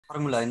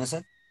Formula हैन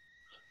sir?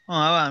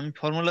 अब हामी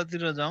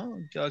फर्मुलातिर जाउँ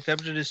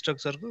क्यापिटल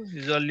स्ट्रक्चरको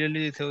हिजो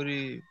अलिअलि थ्योरी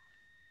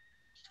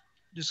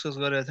डिस्कस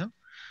गरेका थियौँ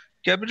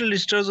क्यापिटल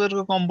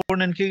स्ट्रक्चरको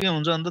कम्पोनेन्ट के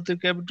हुन्छ भन्दा त्यो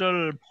क्यापिटल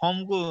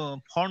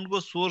फन्डको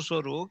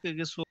सोर्सहरू हो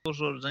के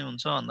सोर्सहरू चाहिँ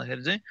हुन्छ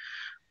भन्दाखेरि चाहिँ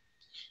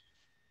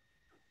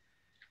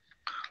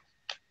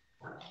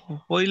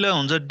पहिला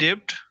हुन्छ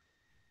डेब्ट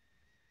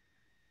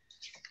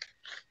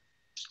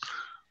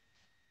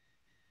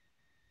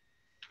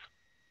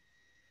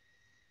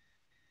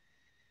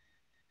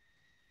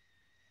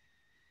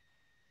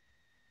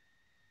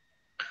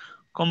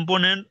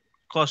component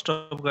cost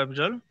of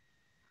capital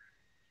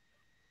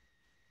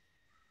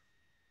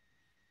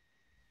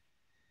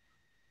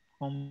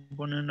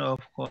component of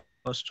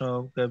cost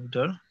of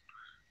capital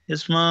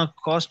यसमा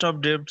cost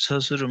of debt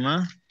छ सुरुमा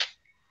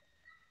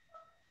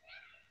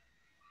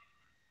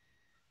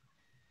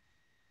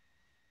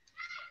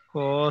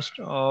cost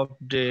of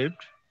debt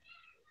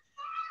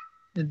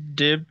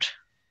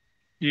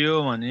यो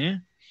भने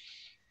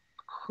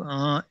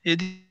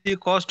यदि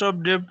cost of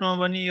debt मा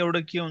पनि एउटा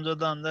के हुन्छ त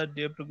भन्दा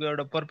डेब्टको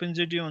एउटा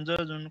पर्पेन्सिटी हुन्छ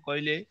जुन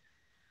कहिले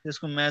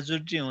त्यसको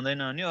म्याच्युरिटी हुँदैन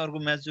भने अर्को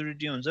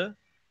म्याच्युरिटी हुन्छ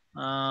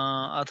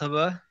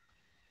अथवा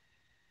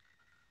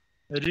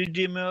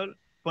रिडिमेबल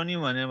पनि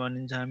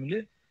भनिन्छ हामीले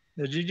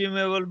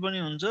रिडिमेबल पनि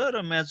हुन्छ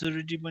र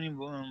म्याच्युरिटी पनि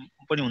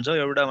हुन्छ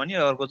एउटा भने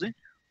अर्को चाहिँ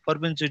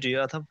पर्पेन्सिटी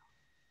अथवा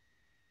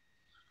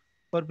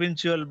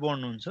पर्पेन्चुअल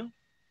बन्ड हुन्छ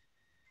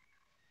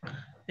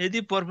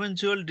यदि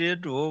पर्पेन्चुअल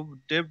डेब्ट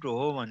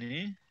हो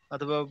भने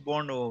अथवा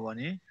बन्ड हो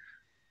भने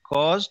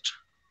cost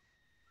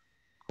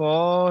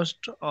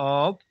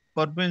of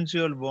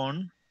perpetual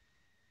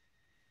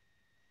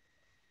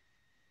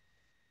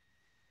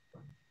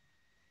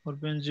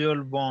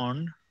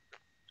bond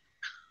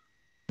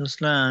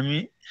जसलाई हामी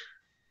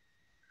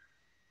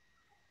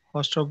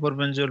cost of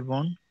perpetual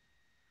bond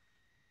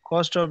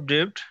cost of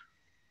debt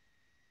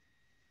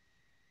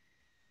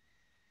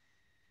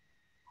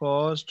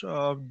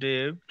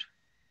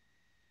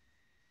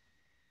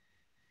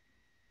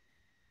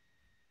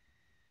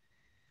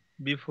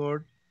before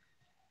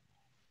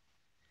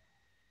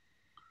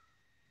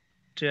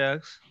tax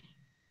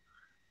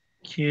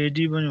KD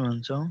पनि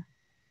भन्छौं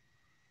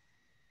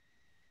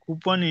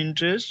coupon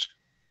interest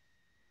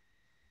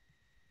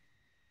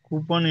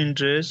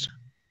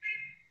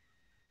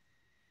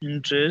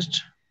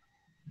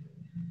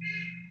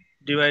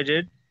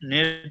divided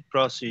net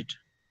profit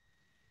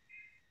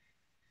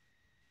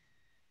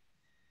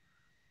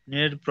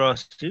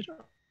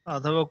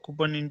अथवा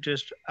coupon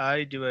interest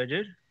I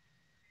divided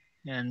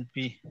NP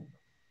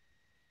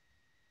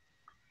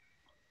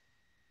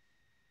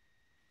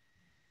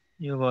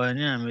यो भयो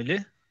नि हामीले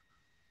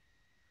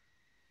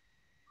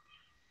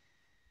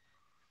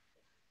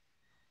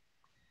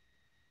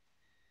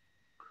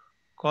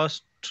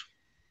cost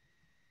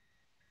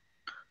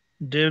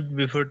debt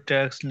before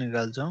tax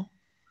निकाल्छौं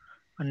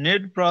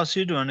net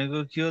profit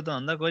भनेको के हो त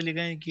भन्दा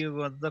कहिलेकाहीँ के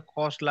गर्दा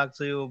कस्ट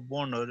लाग्छ यो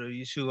बन्डहरु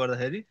इस्यु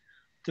गर्दाखेरि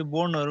त्यो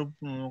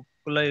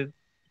बन्डहरुलाई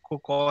को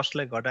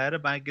कस्टलाई घटाएर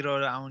बाँकी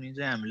रहेर आउने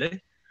चाहिँ हामीले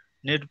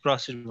net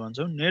profit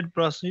भन्छौं net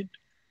profit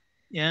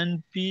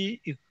NP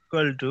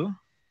equal to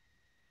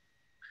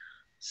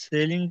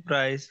selling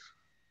price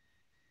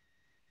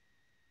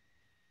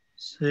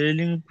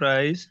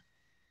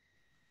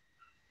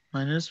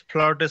minus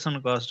flotation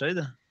cost है त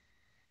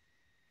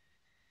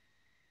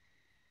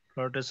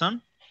फ्लोटेसन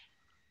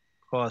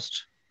cost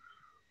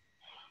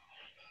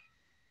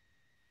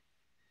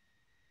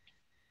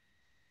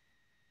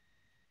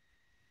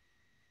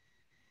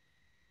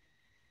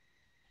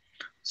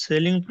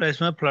सेलिङ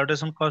प्राइसमा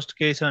फ्लोटेसन कस्ट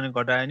केही छ भने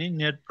घटायो नि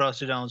नेट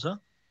प्रॉफिट आउँछ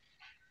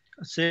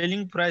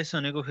सेलिङ प्राइस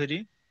भनेको फेरि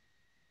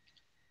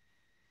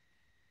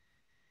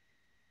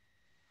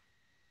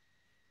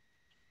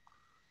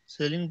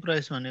सेलिङ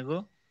प्राइस भनेको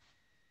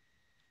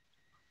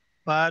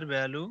पार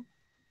भ्यालु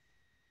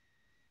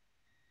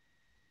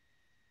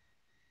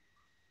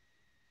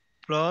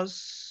प्लस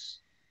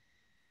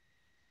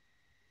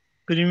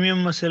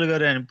प्रिमियममा सेल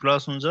गरे भने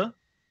प्लस हुन्छ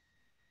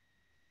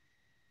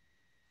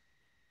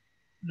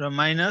र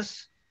माइनस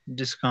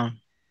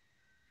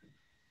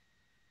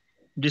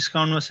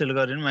डिस्काउन्टमा सेल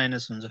गरे भने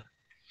माइनस हुन्छ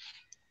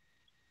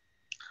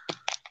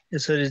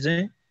यसरी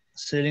चाहिँ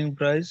सेलिङ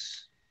प्राइस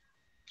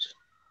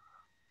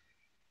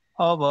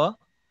अब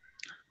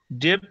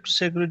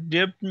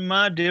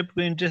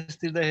डेब्टको इन्ट्रेस्ट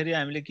तिर्दाखेरि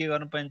हामीले के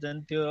गर्न पाइन्छ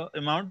भने त्यो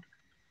अमाउन्ट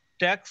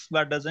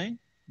ट्याक्सबाट चाहिँ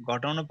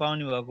घटाउन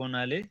पाउने भएको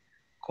हुनाले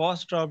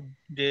cost of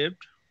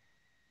debt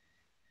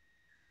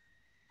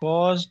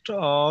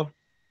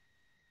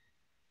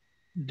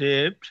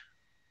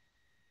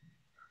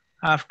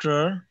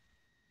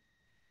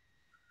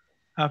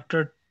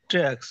after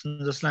tax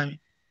जसलाई हामी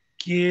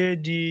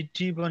KDT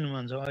पनि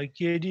भन्छौं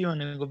KD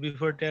भनेको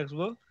बिफोर ट्याक्स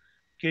भयो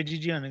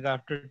KDT भनेको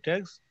after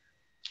tax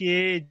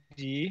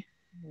KD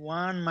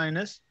 1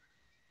 minus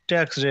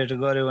tax rate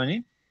गर्यो भने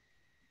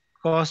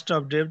cost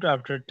of debt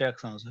after tax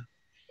आउँछ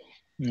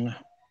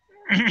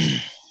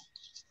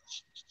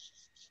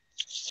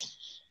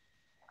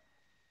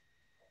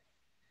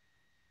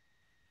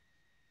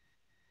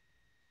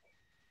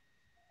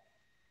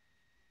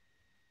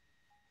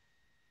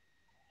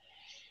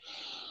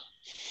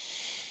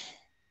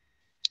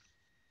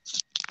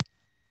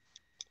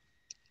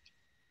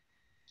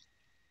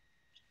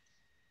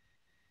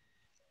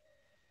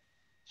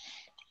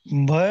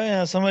भयो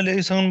यहाँसम्म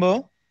लेखिसक्नुभयो?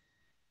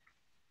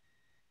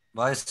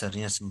 भयो सर,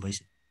 यहाँसम्म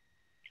भइसक्यो।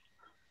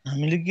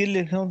 हामीले के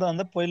लेख्यौँ त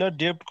भन्दा पहिला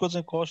डेब्टको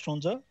चाहिँ कस्ट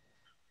हुन्छ।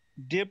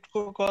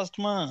 डेब्टको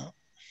कस्टमा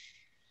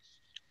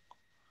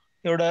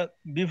एउटा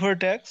बिफोर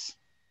ट्याक्स,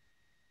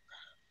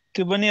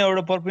 त्यो पनि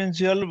एउटा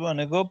पर्पेन्चुअल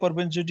भनेको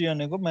पर्पेन्चुटी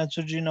भनेको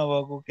म्याचुरिटी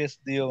नभएको केस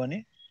दियो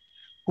भने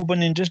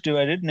coupon interest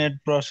divided net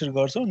profit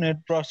गर्छौँ। नेट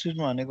प्रफिट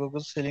भनेको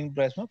सेलिङ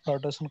प्राइसमा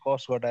फ्लटेसन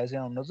कस्ट घटाए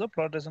चाहिँ आउँदछ।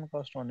 फ्लटेसन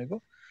कस्ट भनेको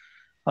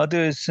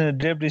त्यो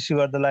डेब्ट इस्यु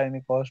गर्दा लाग्ने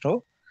कस्ट हो।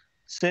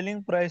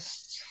 सेलिङ प्राइस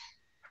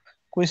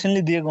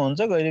क्वेसनले दिएको हुन्छ,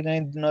 कहिले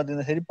काहीँ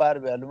नदिँदाखेरि पार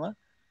भ्यालुमा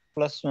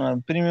प्लस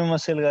प्रिमियममा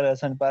सेल गरेर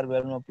छ भने पार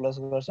भ्यालुमा प्लस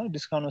गर्छौँ,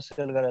 डिस्काउन्टमा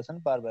सेल गरेर छ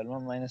भने पार भ्यालुमा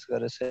माइनस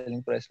गरेर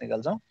सेलिङ प्राइस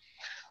निकाल्छौँ।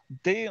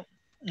 त्यही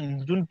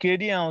जुन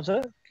केडी आउँछ,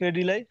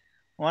 केडीलाई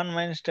 1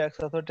 माइनस ट्याक्स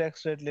अथवा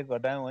ट्याक्स रेटले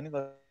घटायौँ भने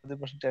कति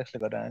पर्सेन्ट ट्याक्सले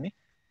घटायौँ भने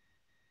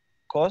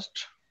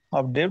कस्ट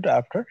अफ डेब्ट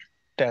आफ्टर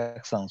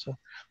ट्याक्स आउँछ।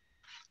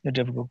 यो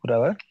डेब्टको कुरा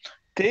भयो।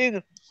 त्यही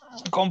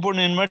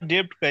कम्पोनेन्टमा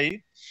डेब्टकै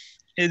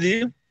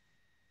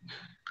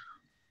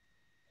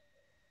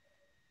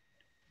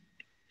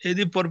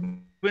यदि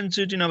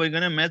पर्पेन्चुटी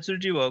नभइकन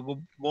म्याचुरिटी भएको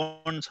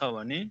बोन्ड छ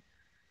भने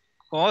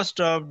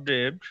कस्ट अफ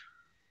डेब्ट,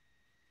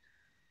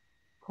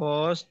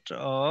 कस्ट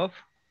अफ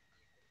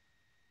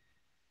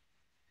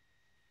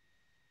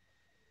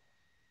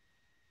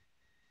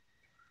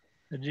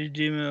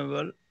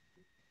रिडिमेबल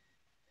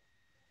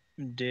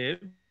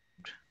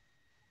डेब्ट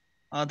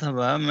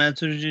अथवा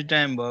म्याचुरिटी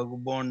टाइम भएको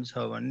बोन्ड छ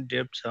भने,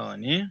 डेब्ट छ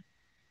भने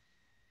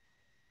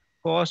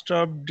कस्ट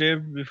अफ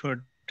डेब्ट before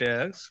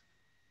tax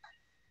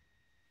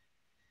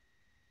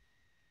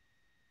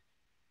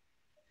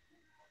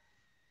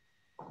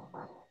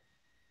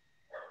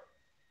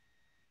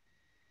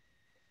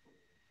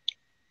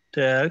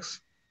tax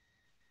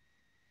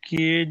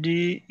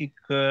KD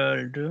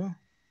equal to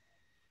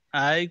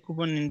I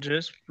coupon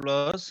interest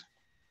plus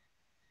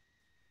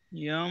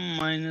am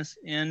minus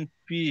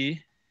NP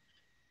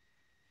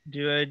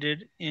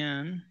divided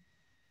n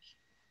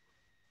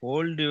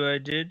whole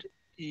divided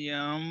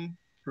m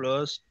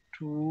plus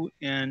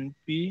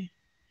 2np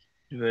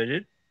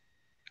divided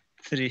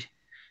 3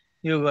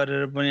 यो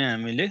गरेर पनि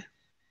हामीले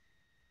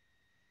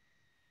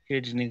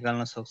केडी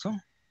निकाल्न सक्छौं,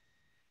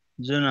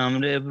 जुन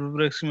हामीले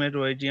एप्रोक्सिमेट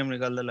वाइटिएम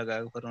निकाल्दा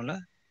लगाएको फर्मुला।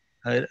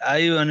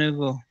 आई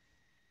भनेको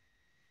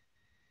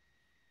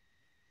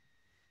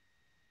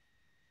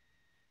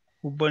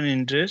कुपन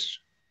इन्ट्रेस्ट,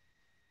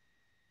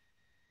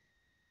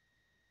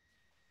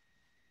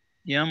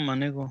 एम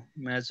भनेको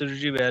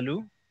म्याचुरिटी भ्यालु,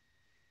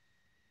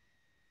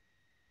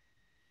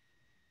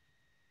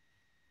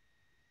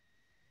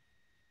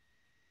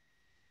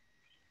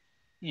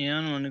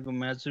 एन भनेको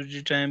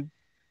म्याचुरिटी टाइम,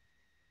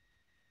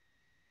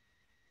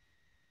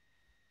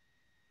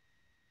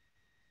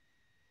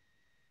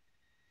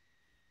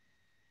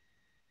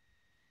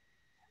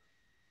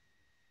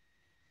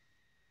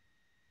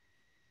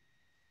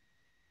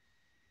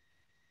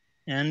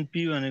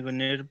 एनपी भनेको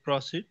नेट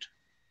प्रॉफिट,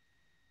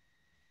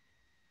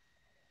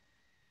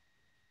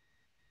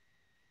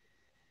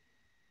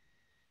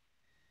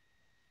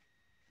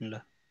 ल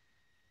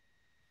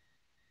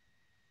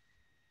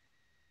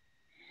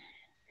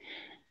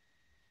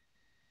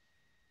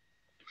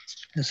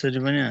यसरी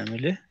पनि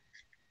हामीले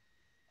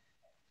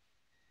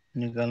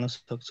निकाल्न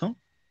सक्छौं।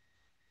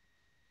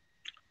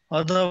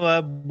 अथवा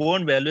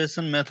बोन्ड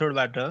भ्यालुएसन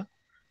मेथडबाट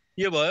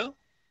के भयो?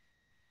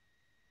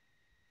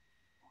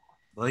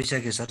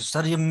 भइसक्यो सर।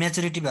 सर यो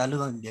म्याचुरिटी भ्यालु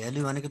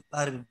भनेको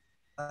पार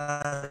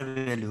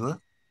भ्यालु हो।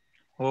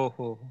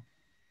 हो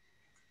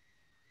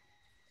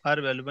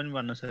पार भ्यालु पनि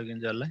भन्न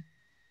सकिन्छ यसलाई।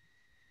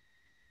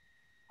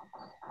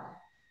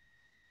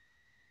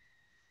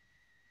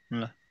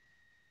 ल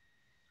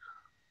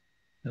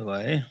यो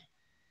भयो।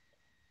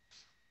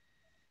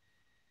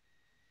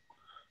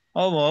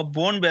 अब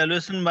बोन्ड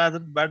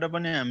भ्यालुएसनबाट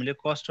पनि हामीले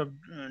कस्ट अफ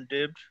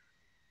डेब्ट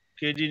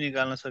केडी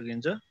निकाल्न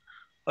सकिन्छ।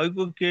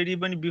 अहिलेको केडी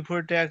पनि बिफोर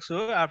ट्याक्स हो,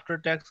 आफ्टर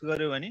ट्याक्स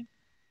गर्यो भने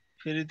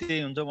फेरि त्यही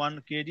हुन्छ 1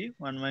 केडी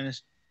 1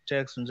 माइनस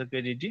ट्याक्स हुन्छ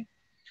केडीटी।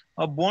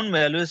 अब बोन्ड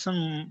भ्यालुएसन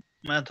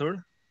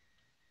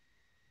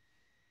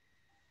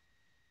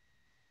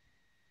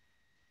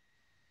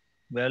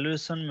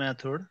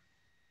मेथड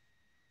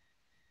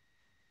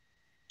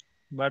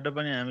बाट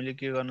पनि हामीले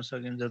के गर्न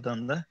सकिन्छ त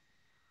भन्दा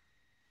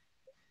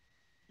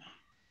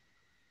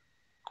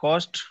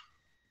कस्ट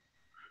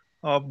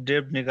अफ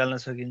डेब्ट निकाल्न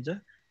सकिन्छ।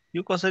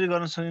 यो कसरी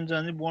गर्न सकिन्छ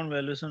भने बोन्ड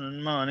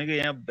भ्यालुएसनमा भनेको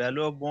यहाँ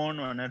भ्यालु अफ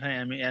बोन्ड भन्ने ठाउँ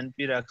हामी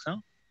एनपी राख्छौं,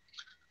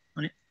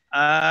 अनि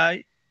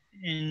I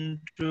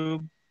into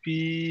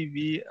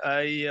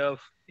PBI of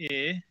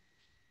A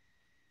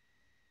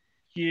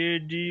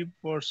KD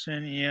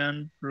percent an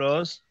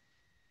plus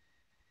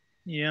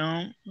am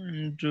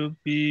into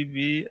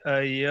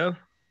PBI of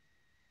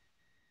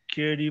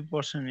KD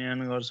percent an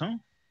गर्छौं।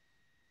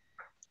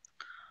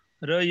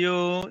 र यो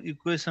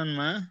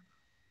इक्वेसनमा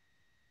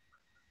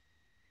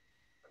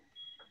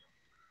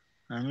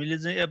हामीले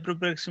चाहिँ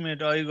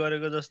एप्रोक्सिमेट अघि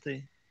गरेको जस्तै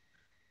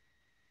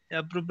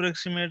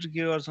एप्रोक्सिमेट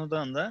के गर्छौं त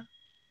भन्दा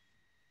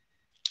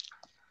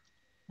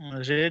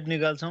रेट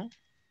निकाल्छौं,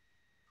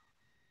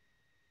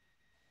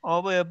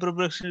 अब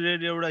एप्रोप्रिएसन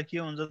रेट एउटा के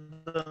हुन्छ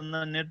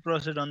भन्दा नेट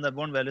प्रॉफिट भन्दा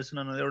बोन्ड भ्यालुएसन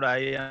भन्दा एउटा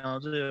हाई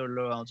आउँछ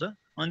एउटा आउँछ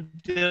अनि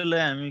त्यसलाई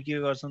हामी के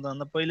गर्छौँ त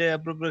भन्दा पहिले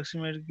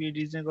एप्रोप्रिएसमेट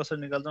केडी चाहिँ कसरी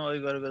निकाल्छौँ अघि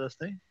गरेको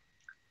जस्तै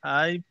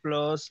I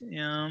plus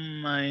am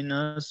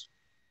minus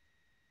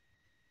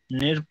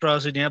net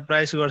profit यहाँ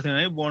प्राइस गर्थ्यौँ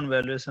है बोन्ड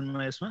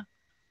भ्यालुएसनमा यसमा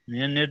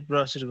यहाँ नेट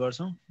प्रॉफिट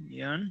गर्छौँ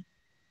an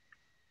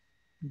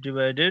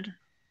divided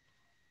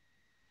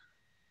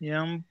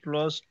am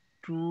plus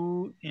 2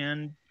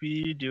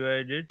 NP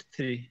divided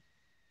 3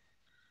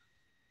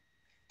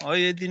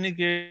 यति नै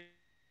के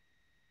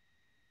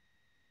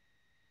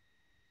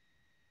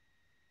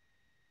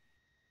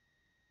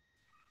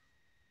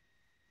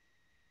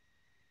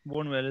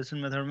बोन्ड भ्यालुएसन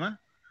मेथडमा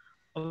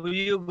अब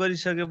यो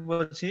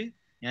गरिसकेपछि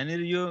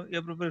यहाँनिर यो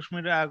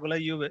एप्रोप्रिएसमेट आएकोलाई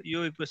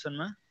यो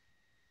इक्वेसनमा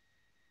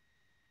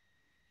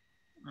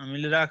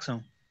हामीले राख्छौँ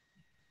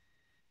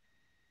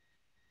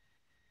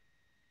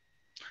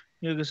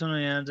यो इक्वेसनमा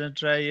यहाँ चाहिँ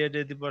ट्राई एट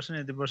यति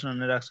पर्सेन्ट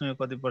भनेर राख्छौँ यो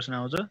कति पर्सेन्ट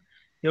आउँछ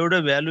एउटा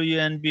भ्यालु यो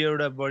एनपी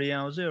एउटा बढी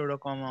आउँछ एउटा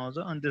कम आउँछ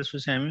अनि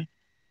त्यसपछि हामी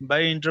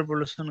बाइ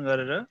इन्टरपोलेसन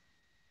गरेर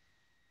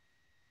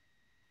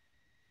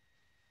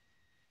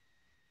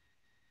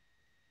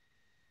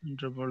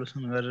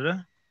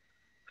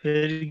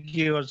फेरि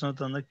के गर्छौँ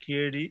त भन्दा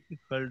KD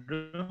equal to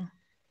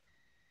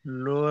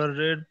lower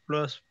rate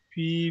plus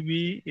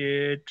PV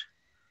at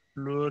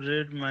lower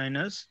rate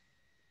minus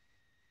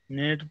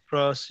net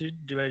profit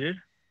divided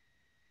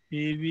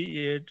PV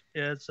at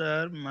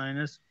HR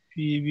minus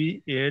PV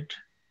at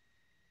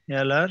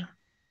LR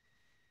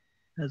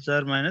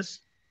HR minus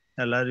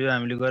LR यो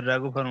हामीले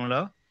गरिरहेको फर्मुला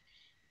हो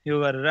यो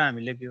गरेर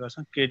हामीले के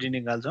गर्छौँ केडी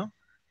निकाल्छौँ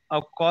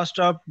अब कस्ट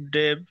अफ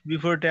डेब्ट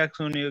बिफोर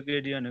ट्याक्स हुने यो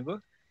केडी भनेको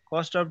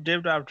कस्ट अफ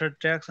डेब्ट आफ्टर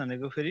ट्याक्स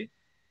भनेको फेरि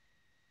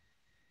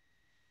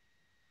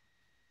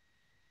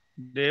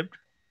डेब्ट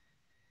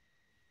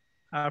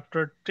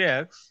आफ्टर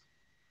ट्याक्स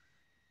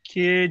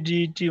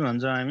केडिटी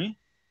भन्छौँ हामी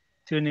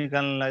त्यो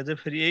निकाल्नलाई चाहिँ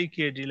फेरि यही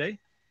केडीलाई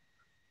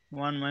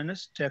 1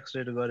 माइनस ट्याक्स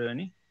रेट गर्यो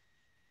भने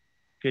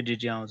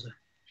केडिटी आउँछ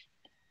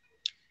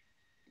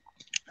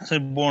यसरी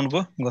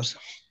बोन्डको गर्छ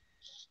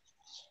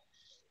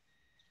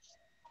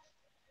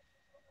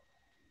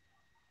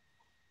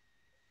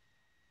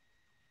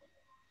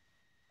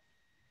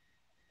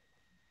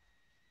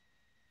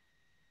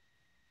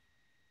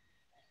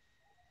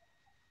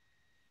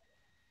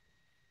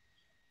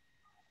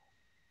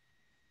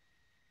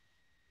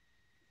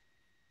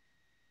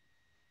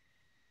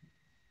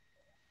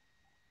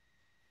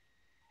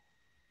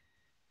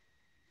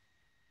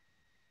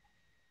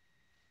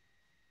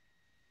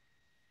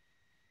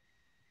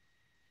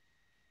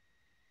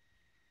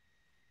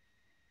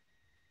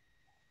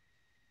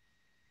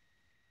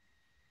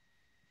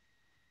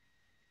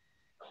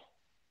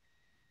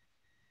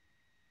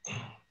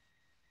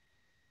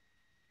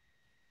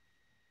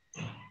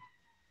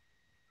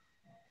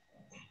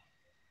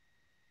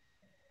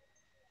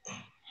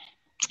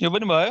यो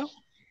पनि भयो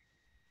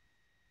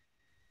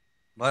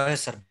भयो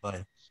सर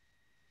भयो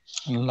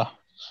ल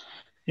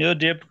यो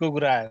डेब्टको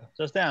कुरा आयो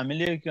जस्तै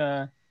हामीले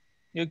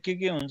यो के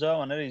हुन्छ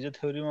भनेर हिजो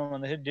थ्योरीमा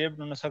भन्दाखेरि डेब्ट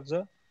हुन सक्छ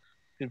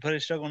प्रिफर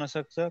स्टक हुन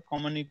सक्छ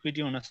कमन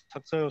इक्विटी हुन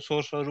सक्छ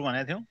सोर्सहरु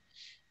भनेको थियौं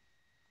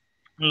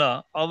ल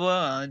अब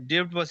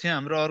डेब्ट पछि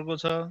हाम्रो अर्को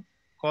छ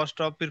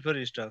cost of prefer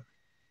stock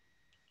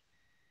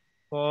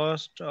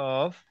cost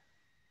of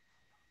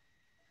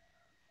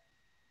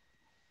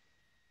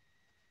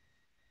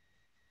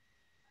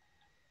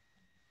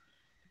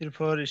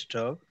prefer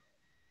stock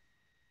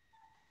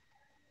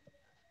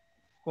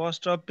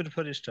cost of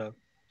prefer stock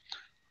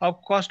अब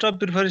कस्ट अफ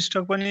प्रिफर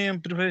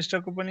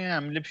स्टकको पनि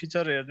हामीले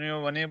फिचर हेर्ने हो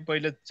भने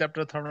पहिले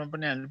च्याप्टर 3 मा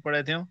पनि हामीले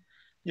पढाएको थियौं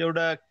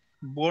एउटा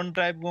बोन्ड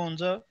टाइपको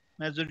हुन्छ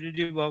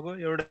म्याच्युरिटी भएको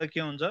एउटा के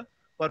हुन्छ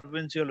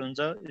पर्पेन्चुअल हुन्छ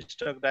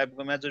स्टक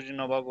टाइपको म्याच्युरिटी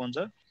नभएको हुन्छ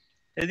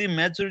यदि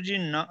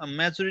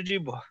म्याच्युरिटी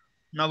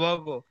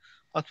नभएको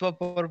अथवा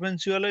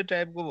पर्पेन्चुअल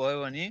टाइपको भयो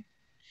भने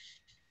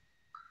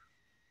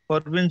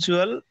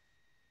पर्पेन्चुअल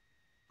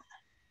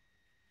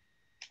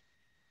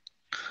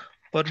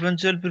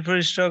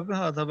प्रिफर स्टक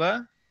अथवा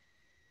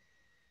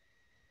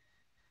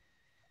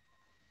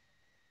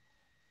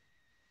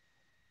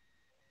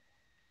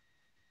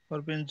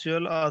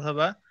पर्पेन्चुअल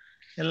अथवा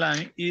यसलाई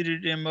हामी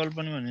इरिडेमेबल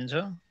पनि भनिन्छ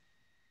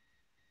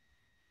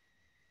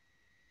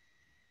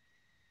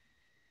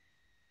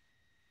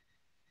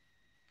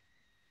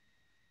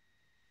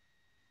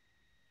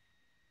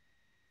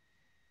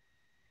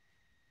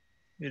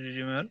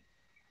इरिडेमेबल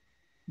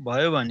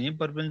भयो भने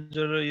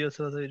पर्पेन्चुअल र यो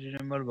छ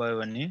इरिडेमेबल भयो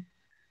भने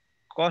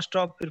cost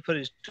of prefer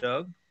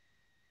stock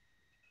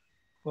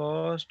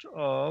cost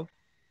of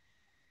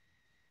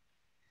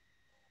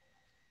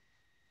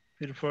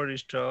prefer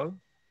stock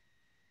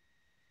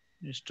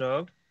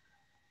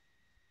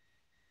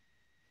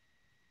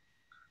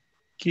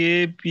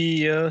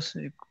KPS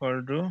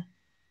equal to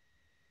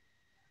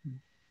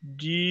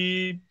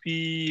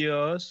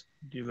DPS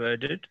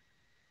divided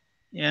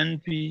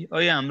NP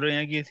अहिले हाम्रो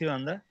यहाँ के थियो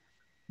भन्दा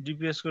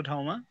DPS को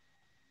ठाउँमा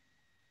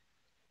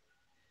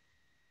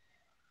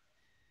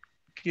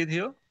के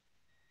थियो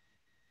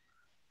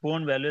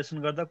बोन्ड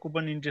भ्यालुएसन गर्दा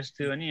कुपन इन्ट्रेस्ट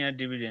थियो भने यहाँ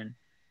dividend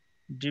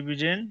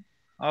dividend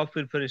of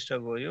prefer stock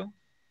हो यो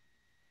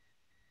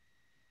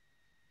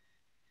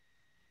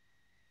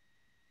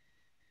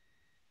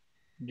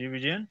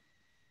डिभिडेन्ड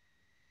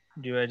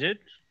डिभाइडेड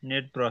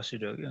नेट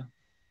प्रॉफिट हो क्या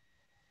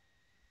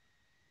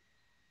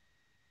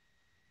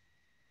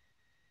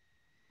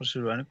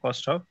प्रॉफिट भने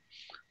कस्ट अफ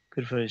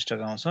प्रिफर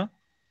स्टक आउँछ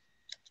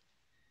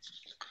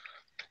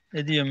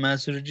यदि यो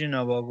म्याचुरिटी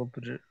नभएको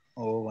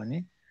हो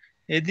भने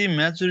यदि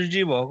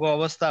म्याचुरिटी भएको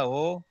अवस्था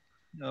हो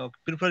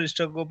प्रिफर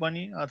स्टकको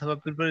पनि अथवा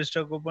प्रिफर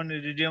स्टकको पनि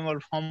रिडियमेबल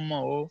फर्ममा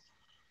हो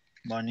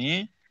भने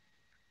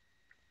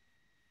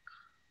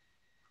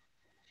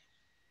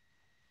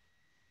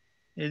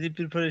यदि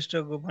प्रिफर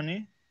स्टकको पनि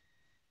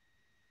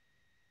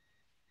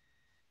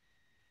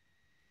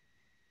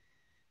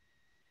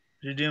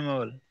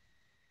रिडियमेबल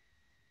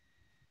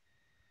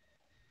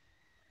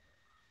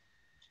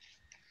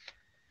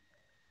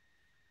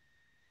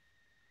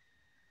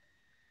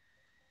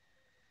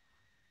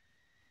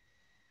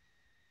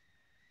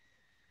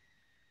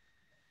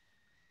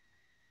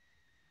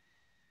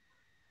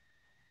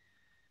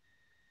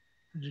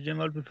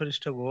प्रिफर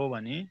स्टक हो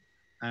भने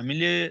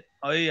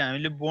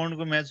हामीले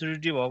बोन्डको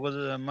म्याचुरिटी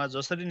भएकोमा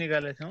जसरी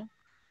निकालेका थियौं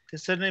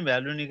त्यसरी नै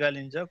भ्यालु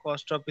निकालिन्छ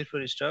cost of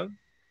prefer stock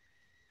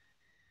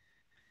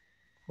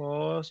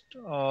cost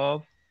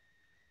of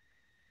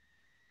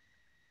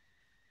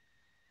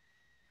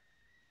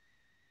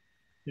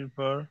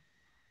prefer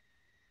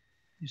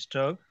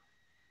stock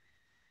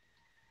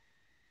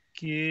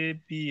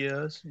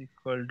KPS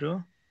equal to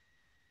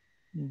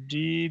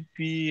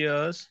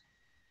DPS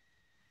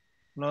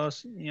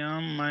plus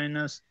M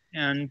minus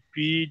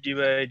NP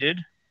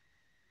divided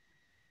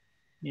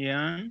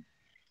N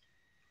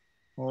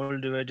whole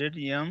divided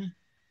M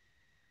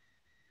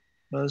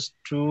plus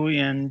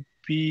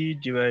 2NP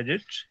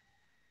divided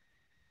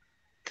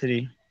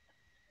 3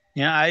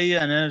 यहाँ आई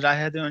भनेर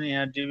राखेको थियो भने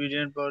यहाँ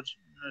डिभिडेन्ड पर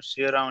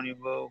सेयर आउने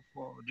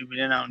भयो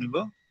डिभिडेन्ड आउने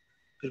भयो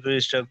प्रिफर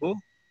स्टकको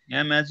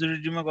यहाँ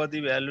म्याचुरिटीमा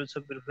कति भ्यालु छ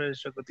प्रिफर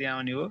स्टकको त्यहाँ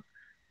आउने हो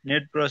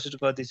नेट प्रॉफिट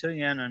कति छ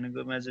यहाँ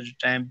भनेको म्याचुरिटी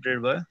टाइम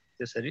पिरियड भयो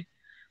त्यसरी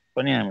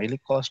पनि हामीले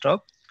कस्ट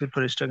अफ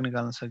प्रिफर स्टक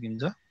निकाल्न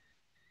सकिन्छ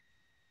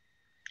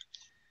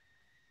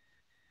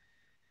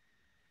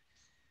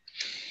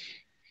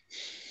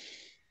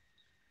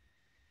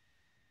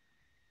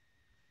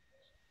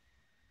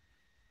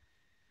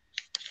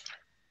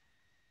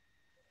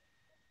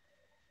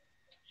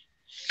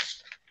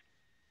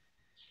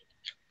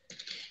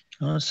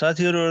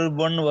साथीहरु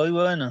बढ्नु भयो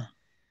भएन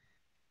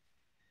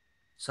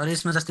सर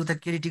यसमा जस्तो त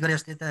क्रेडिट गरे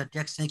जस्तै त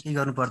ट्याक्स चाहिँ के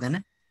गर्नु पर्दैन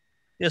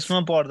यसमा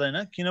पर्दैन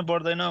किन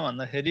पर्दैन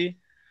भन्दाखेरि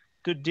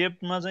त्यो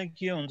डेब्टमा चाहिँ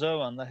के हुन्छ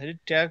भन्दाखेरि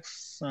ट्याक्स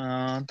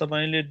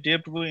तपाईले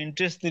डेब्टको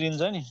इन्ट्रेस्ट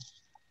तिरिन्छ नि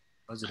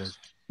हजुर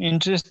हजुर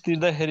इन्ट्रेस्ट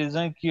तिर्दाखेरि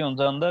चाहिँ के हुन्छ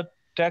भन्दा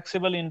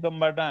ट्याक्सेबल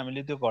इन्कमबाट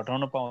हामीले त्यो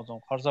घटाउन पाउँछौं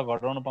खर्च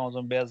घटाउन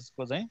पाउँछौं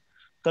ब्याजको चाहिँ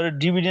तर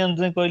डिभिडेन्ड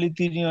चाहिँ कहिले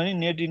तिर्ने भने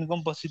नेट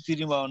इन्कम पछि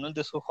तिर्ने भयो भने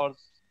त्यसको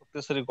खर्च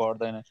त्यसरी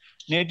घट्दैन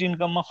नेट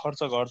इन्कममा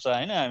खर्च घट्छ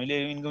हैन हामीले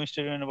इन्कम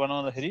स्टेटमेन्ट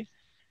बनाउँदाखेरि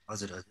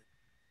हजुर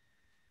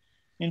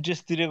हजुर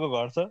इन्ट्रेस्ट तिरेको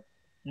घट्छ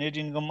नेट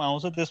इन्कम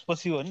आउँछ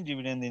त्यसपछि हो नि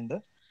डिभिडेन्ड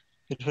दिन्छ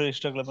प्रिफर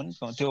स्टकलाई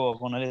पनि त्यो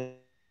भएको हुनाले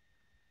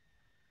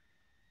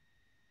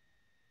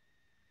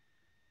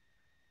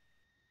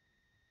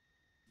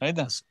है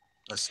त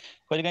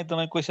कहिलेकाहीँ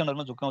तपाईँ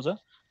क्वेसनहरुमा झुक्काउँछ